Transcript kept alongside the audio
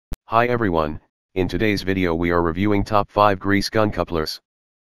Hi everyone, in today's video we are reviewing top 5 grease gun couplers.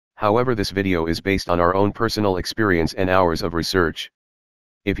 However, this video is based on our own personal experience and hours of research.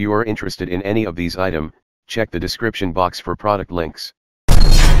 If you are interested in any of these items, check the description box for product links.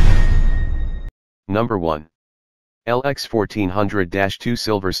 Number 1. LX1400-2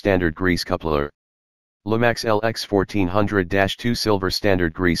 Silver Standard Grease Coupler. Lumax LX1400-2 Silver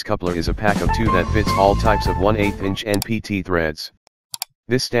Standard Grease Coupler is a pack of 2 that fits all types of 1/8 inch NPT threads.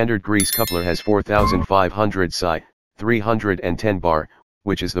 This standard grease coupler has 4500 psi, 310 bar,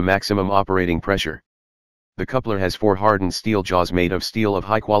 which is the maximum operating pressure. The coupler has 4 hardened steel jaws made of steel of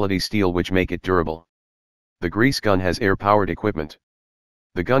high-quality steel which make it durable. The grease gun has air-powered equipment.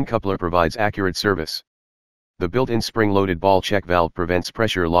 The gun coupler provides accurate service. The built-in spring-loaded ball check valve prevents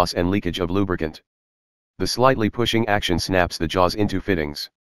pressure loss and leakage of lubricant. The slightly pushing action snaps the jaws into fittings.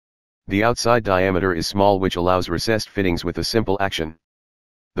 The outside diameter is small which allows recessed fittings with a simple action.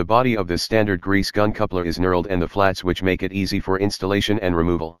 The body of this standard grease gun coupler is knurled and the flats which make it easy for installation and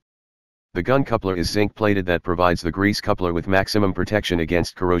removal. The gun coupler is zinc plated that provides the grease coupler with maximum protection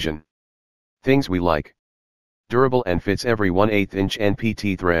against corrosion. Things we like. Durable and fits every 1/8 inch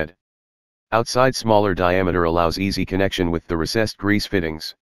NPT thread. Outside smaller diameter allows easy connection with the recessed grease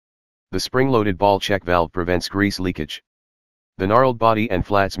fittings. The spring-loaded ball check valve prevents grease leakage. The knurled body and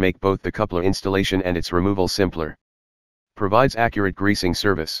flats make both the coupler installation and its removal simpler. Provides accurate greasing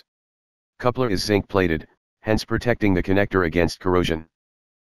service. Coupler is zinc plated, hence protecting the connector against corrosion.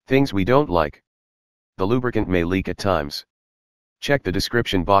 Things we don't like. The lubricant may leak at times. Check the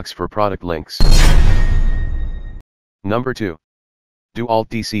description box for product links. Number 2. DeWalt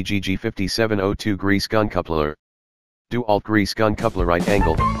DCGG5702 Grease Gun Coupler. DeWalt Grease Gun Coupler Right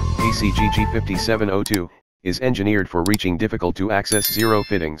Angle, DCGG5702, is engineered for reaching difficult to access zero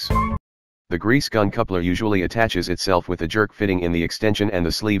fittings. The grease gun coupler usually attaches itself with a jerk fitting in the extension and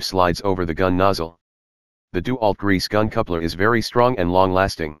the sleeve slides over the gun nozzle. The DeWalt grease gun coupler is very strong and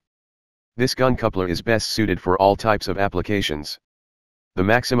long-lasting. This gun coupler is best suited for all types of applications. The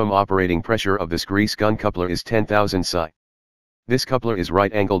maximum operating pressure of this grease gun coupler is 10,000 psi. This coupler is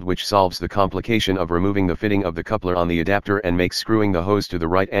right-angled which solves the complication of removing the fitting of the coupler on the adapter and makes screwing the hose to the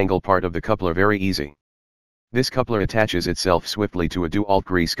right angle part of the coupler very easy. This coupler attaches itself swiftly to a DeWalt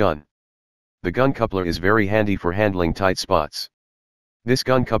grease gun. The gun coupler is very handy for handling tight spots. This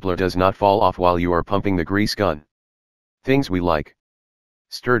gun coupler does not fall off while you are pumping the grease gun. Things we like.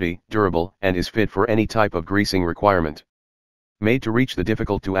 Sturdy, durable, and is fit for any type of greasing requirement. Made to reach the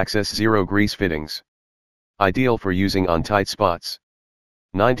difficult to access zero grease fittings. Ideal for using on tight spots.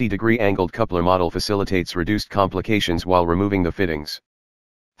 90-degree angled coupler model facilitates reduced complications while removing the fittings.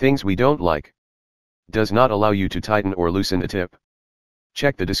 Things we don't like. Does not allow you to tighten or loosen the tip.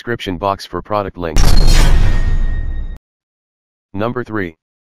 Check the description box for product links. Number 3.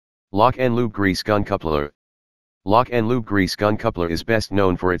 Lock and Lube Grease Gun Coupler. Lock and Lube Grease Gun Coupler is best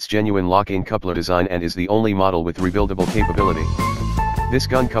known for its genuine lock-in coupler design and is the only model with rebuildable capability. This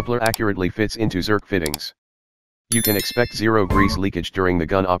gun coupler accurately fits into Zerk fittings. You can expect zero grease leakage during the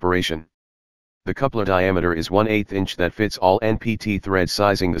gun operation. The coupler diameter is 1/8 inch that fits all NPT thread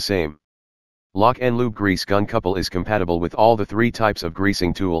sizing the same. Lock and Lube Grease Gun Couple is compatible with all the 3 types of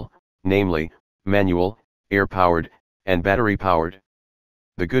greasing tool, namely, manual, air-powered, and battery-powered.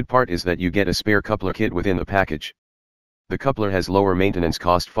 The good part is that you get a spare coupler kit within the package. The coupler has lower maintenance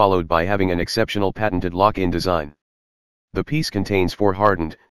cost followed by having an exceptional patented lock-in design. The piece contains 4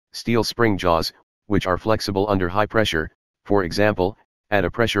 hardened, steel spring jaws, which are flexible under high pressure, for example, at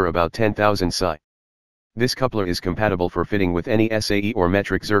a pressure about 10,000 psi. This coupler is compatible for fitting with any SAE or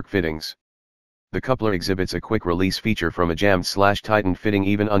metric Zerk fittings. The coupler exhibits a quick release feature from a jammed/tightened fitting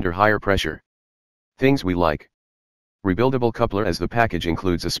even under higher pressure. Things we like. Rebuildable coupler as the package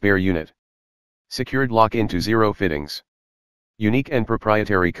includes a spare unit. Secured lock into zero fittings. Unique and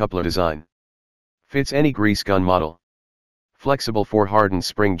proprietary coupler design. Fits any grease gun model. Flexible 4 hardened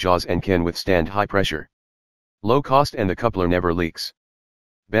spring jaws and can withstand high pressure. Low cost and the coupler never leaks.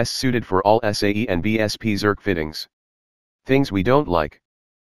 Best suited for all SAE and BSP Zerk fittings. Things we don't like.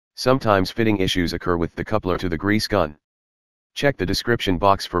 Sometimes fitting issues occur with the coupler to the grease gun. Check the description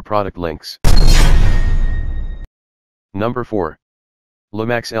box for product links. Number 4.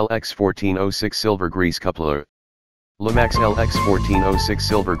 Lumax LX1406 Silver Grease Coupler. Lumax LX1406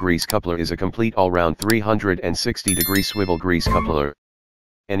 Silver Grease Coupler is a complete all-round 360-degree swivel grease coupler.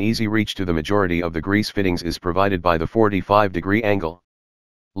 An easy reach to the majority of the grease fittings is provided by the 45-degree angle.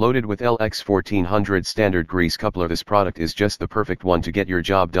 Loaded with LX1400 standard grease coupler, this product is just the perfect one to get your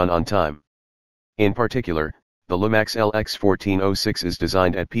job done on time. In particular, the Lumax LX1406 is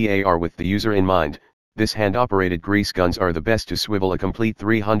designed at PAR with the user in mind, This hand-operated grease guns are the best to swivel a complete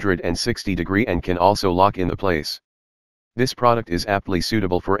 360 degree and can also lock in the place. This product is aptly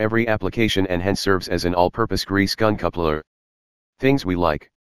suitable for every application and hence serves as an all-purpose grease gun coupler. Things we like.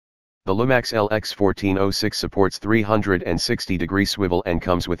 The Lumax LX1406 supports 360 degree swivel and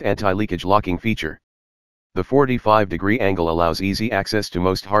comes with anti-leakage locking feature. The 45-degree angle allows easy access to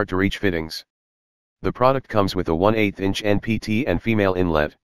most hard-to-reach fittings. The product comes with a 1/8 inch NPT and female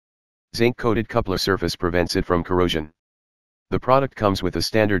inlet. Zinc-coated coupler surface prevents it from corrosion. The product comes with a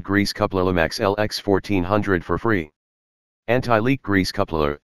standard grease coupler Lumax LX1400 for free. Anti-leak grease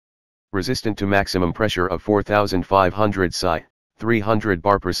coupler. Resistant to maximum pressure of 4500 psi, 300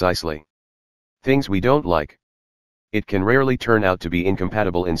 bar precisely. Things we don't like. It can rarely turn out to be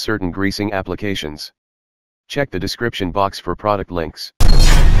incompatible in certain greasing applications. Check the description box for product links.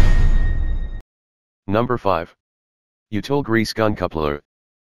 Number 5. Util Grease Gun Coupler.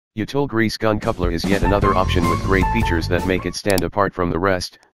 Util Grease Gun Coupler is yet another option with great features that make it stand apart from the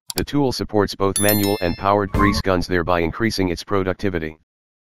rest. The tool supports both manual and powered grease guns, thereby increasing its productivity.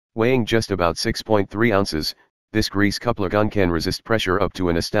 Weighing just about 6.3 ounces, this grease coupler gun can resist pressure up to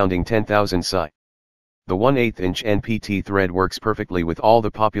an astounding 10,000 psi. The 1/8 inch NPT thread works perfectly with all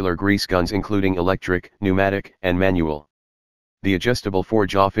the popular grease guns including electric, pneumatic, and manual. The adjustable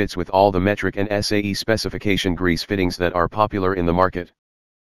 4-jaw fits with all the metric and SAE specification grease fittings that are popular in the market.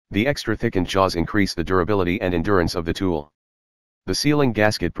 The extra thickened jaws increase the durability and endurance of the tool. The sealing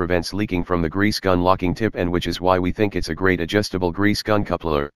gasket prevents leaking from the grease gun locking tip, and which is why we think it's a great adjustable grease gun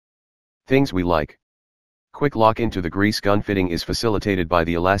coupler. Things we like. Quick lock into the grease gun fitting is facilitated by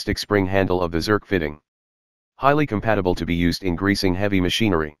the elastic spring handle of the Zerk fitting. Highly compatible to be used in greasing heavy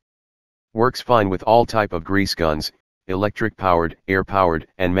machinery. Works fine with all type of grease guns, electric powered, air powered,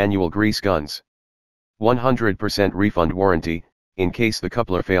 and manual grease guns. 100% refund warranty, in case the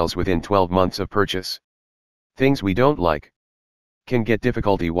coupler fails within 12 months of purchase. Things we don't like. Can get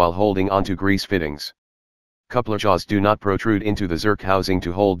difficulty while holding onto grease fittings. Coupler jaws do not protrude into the Zerk housing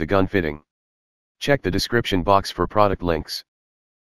to hold the gun fitting. Check the description box for product links.